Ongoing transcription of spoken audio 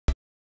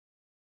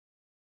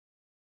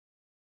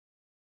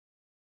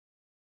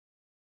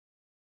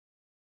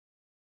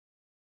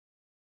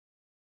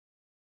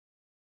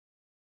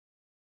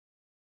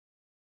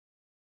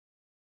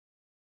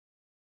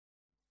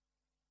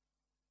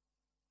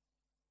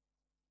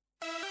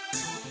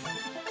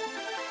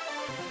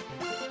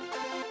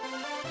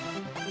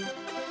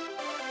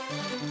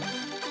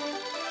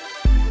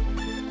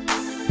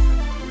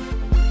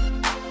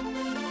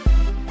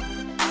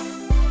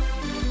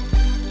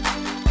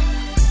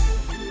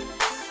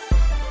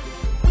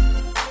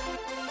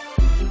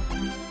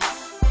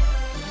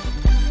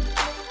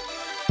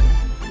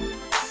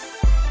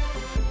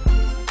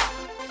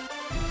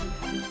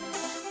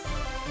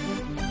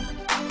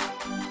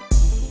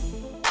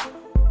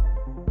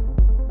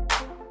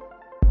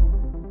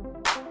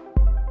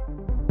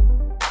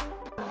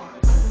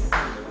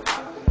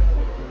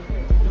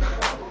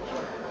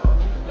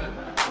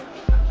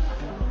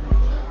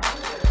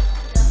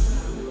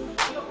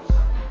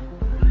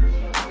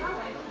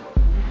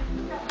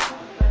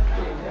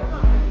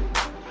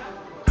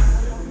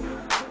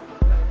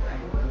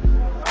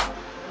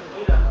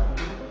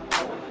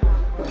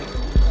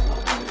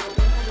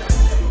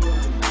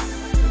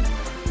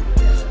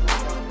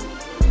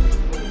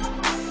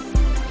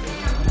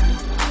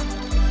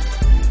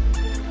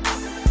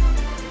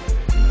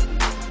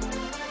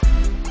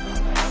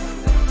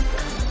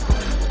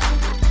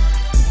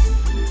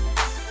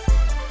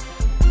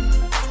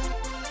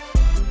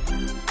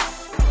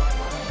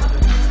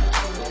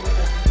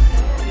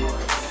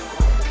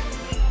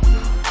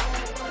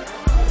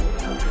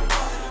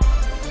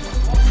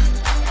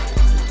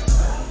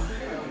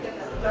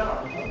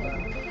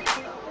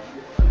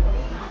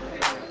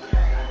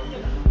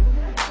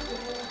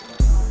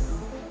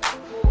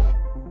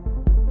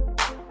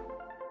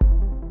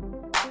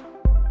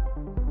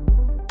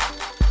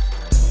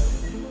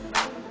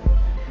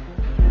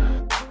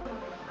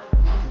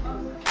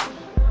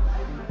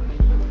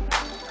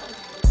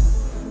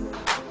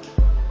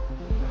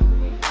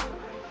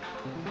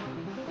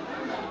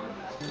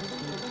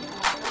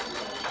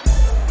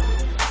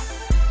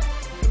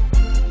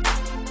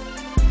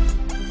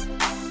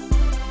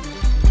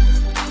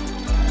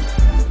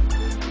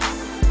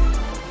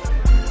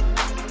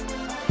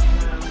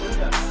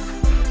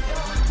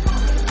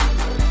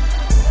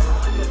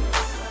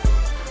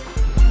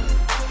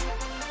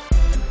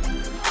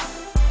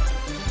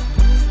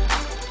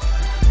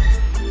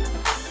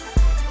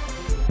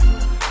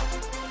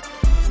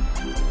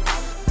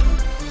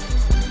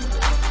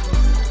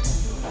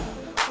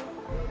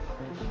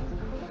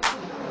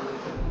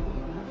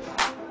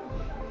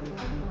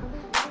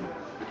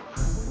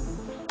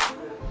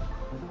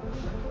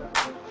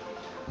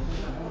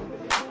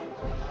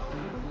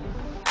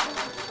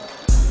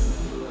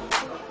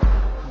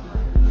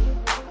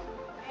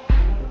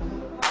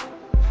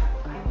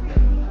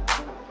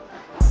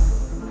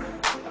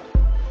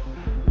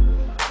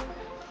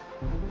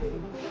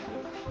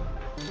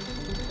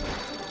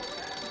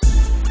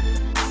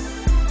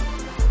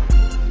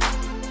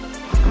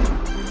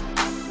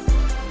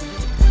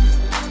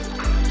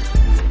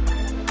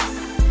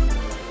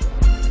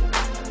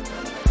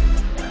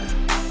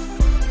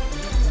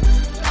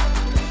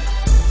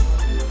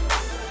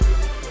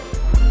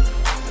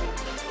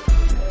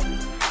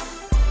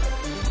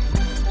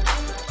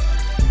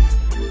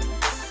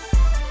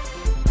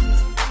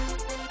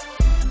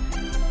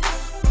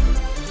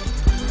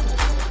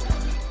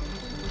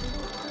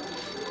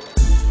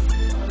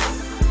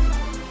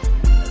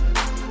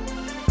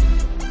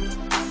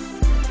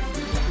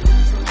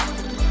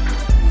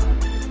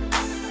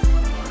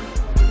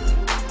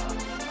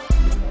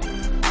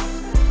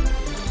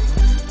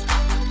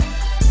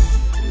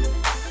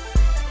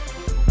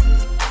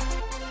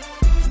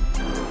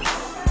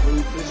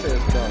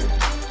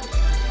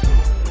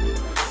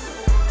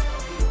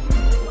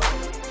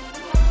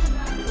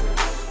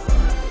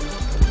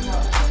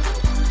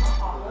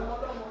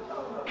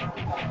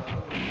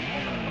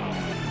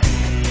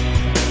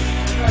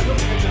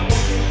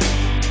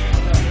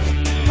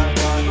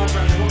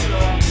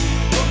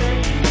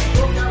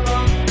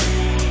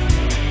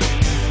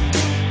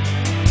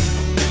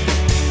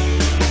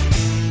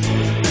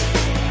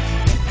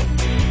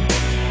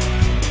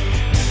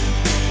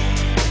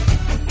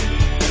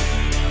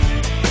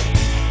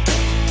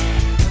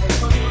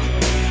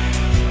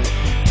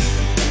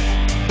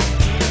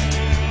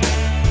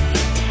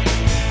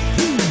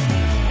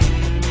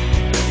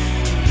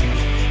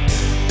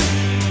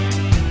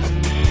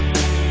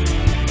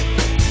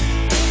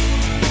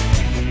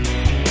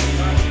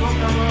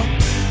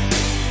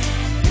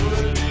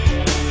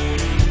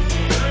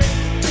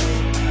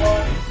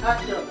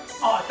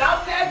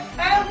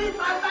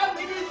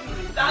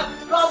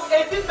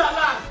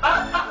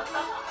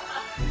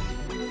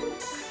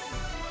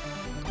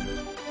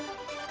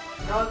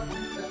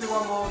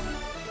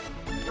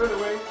straight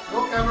away.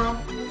 No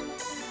camera.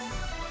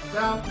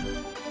 Down.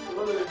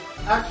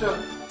 Action.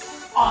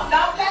 On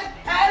tablet,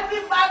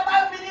 every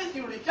 5 minutes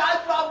you recharge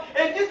from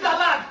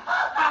Etisalat.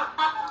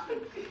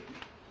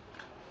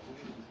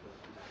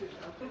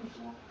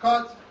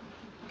 Cut.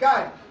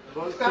 Guy,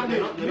 stand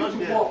here. You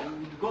need to walk.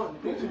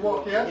 You need to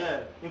walk, yeah? Yeah.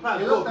 In fact,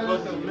 You're go.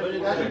 not standing still.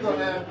 You actually go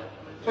there.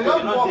 So you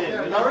have to walk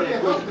there. You're already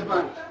across the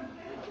back.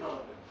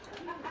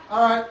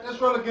 Alright, let's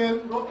roll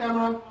again. Roll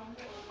camera.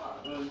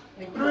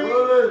 In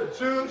 3,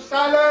 2,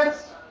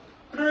 silence.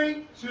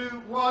 3, 2,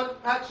 1,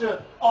 action.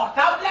 On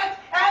tablet,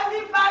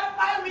 every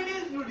 5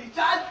 minutes you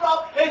recharge from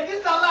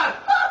Etisalat.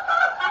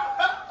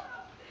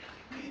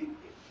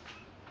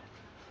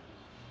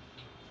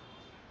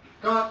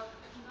 Cut.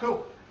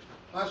 Cool.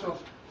 Nice one.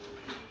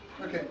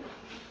 Okay.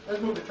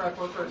 Let's move the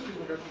tripod. Sorry, excuse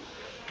me, guys.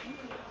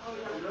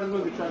 Let's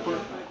move the tripod.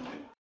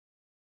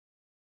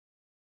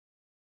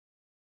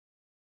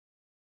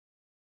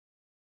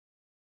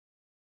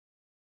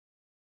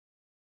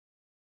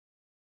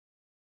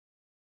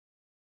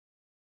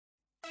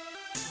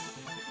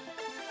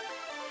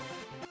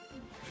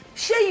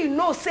 Shey you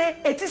know say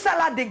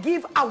Etisalat they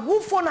give a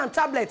wolf phone and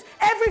tablet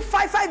every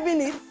 5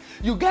 minutes.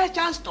 You get a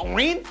chance to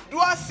win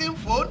dual SIM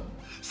phone,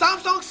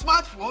 Samsung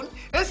smartphone,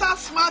 Acer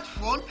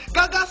smartphone,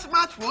 Gaga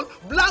smartphone,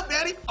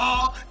 BlackBerry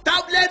or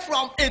tablet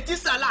from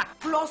Etisalat.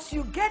 Plus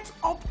you get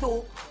up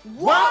to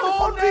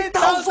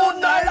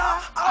 100,000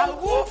 naira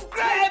and wolf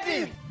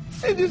credit.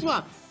 See this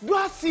one,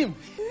 dual SIM,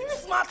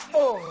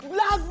 Smartphone,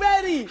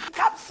 BlackBerry,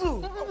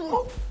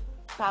 capsule,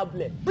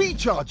 tablet.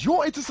 Recharge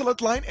your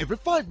Etisalat line every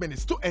 5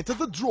 minutes to enter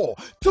the draw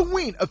to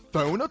win a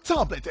phone or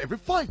tablet every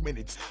 5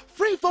 minutes.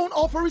 Free phone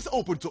offer is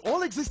open to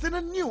all existing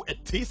and new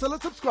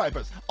Etisalat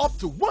subscribers. Up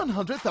to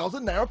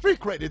 100,000 naira free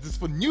credit is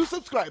for new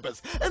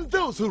subscribers and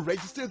those who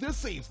register their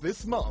SIMs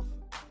this month.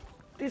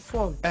 this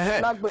one.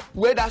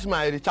 Where that's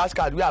my recharge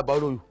card where I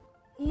borrow you?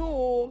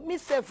 No, me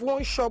sef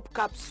one shop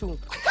capsule.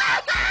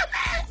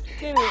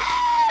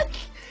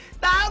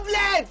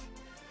 Tablet!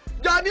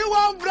 Johnny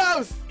won't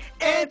browse.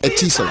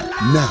 Etisalat,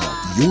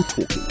 now you're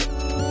talking.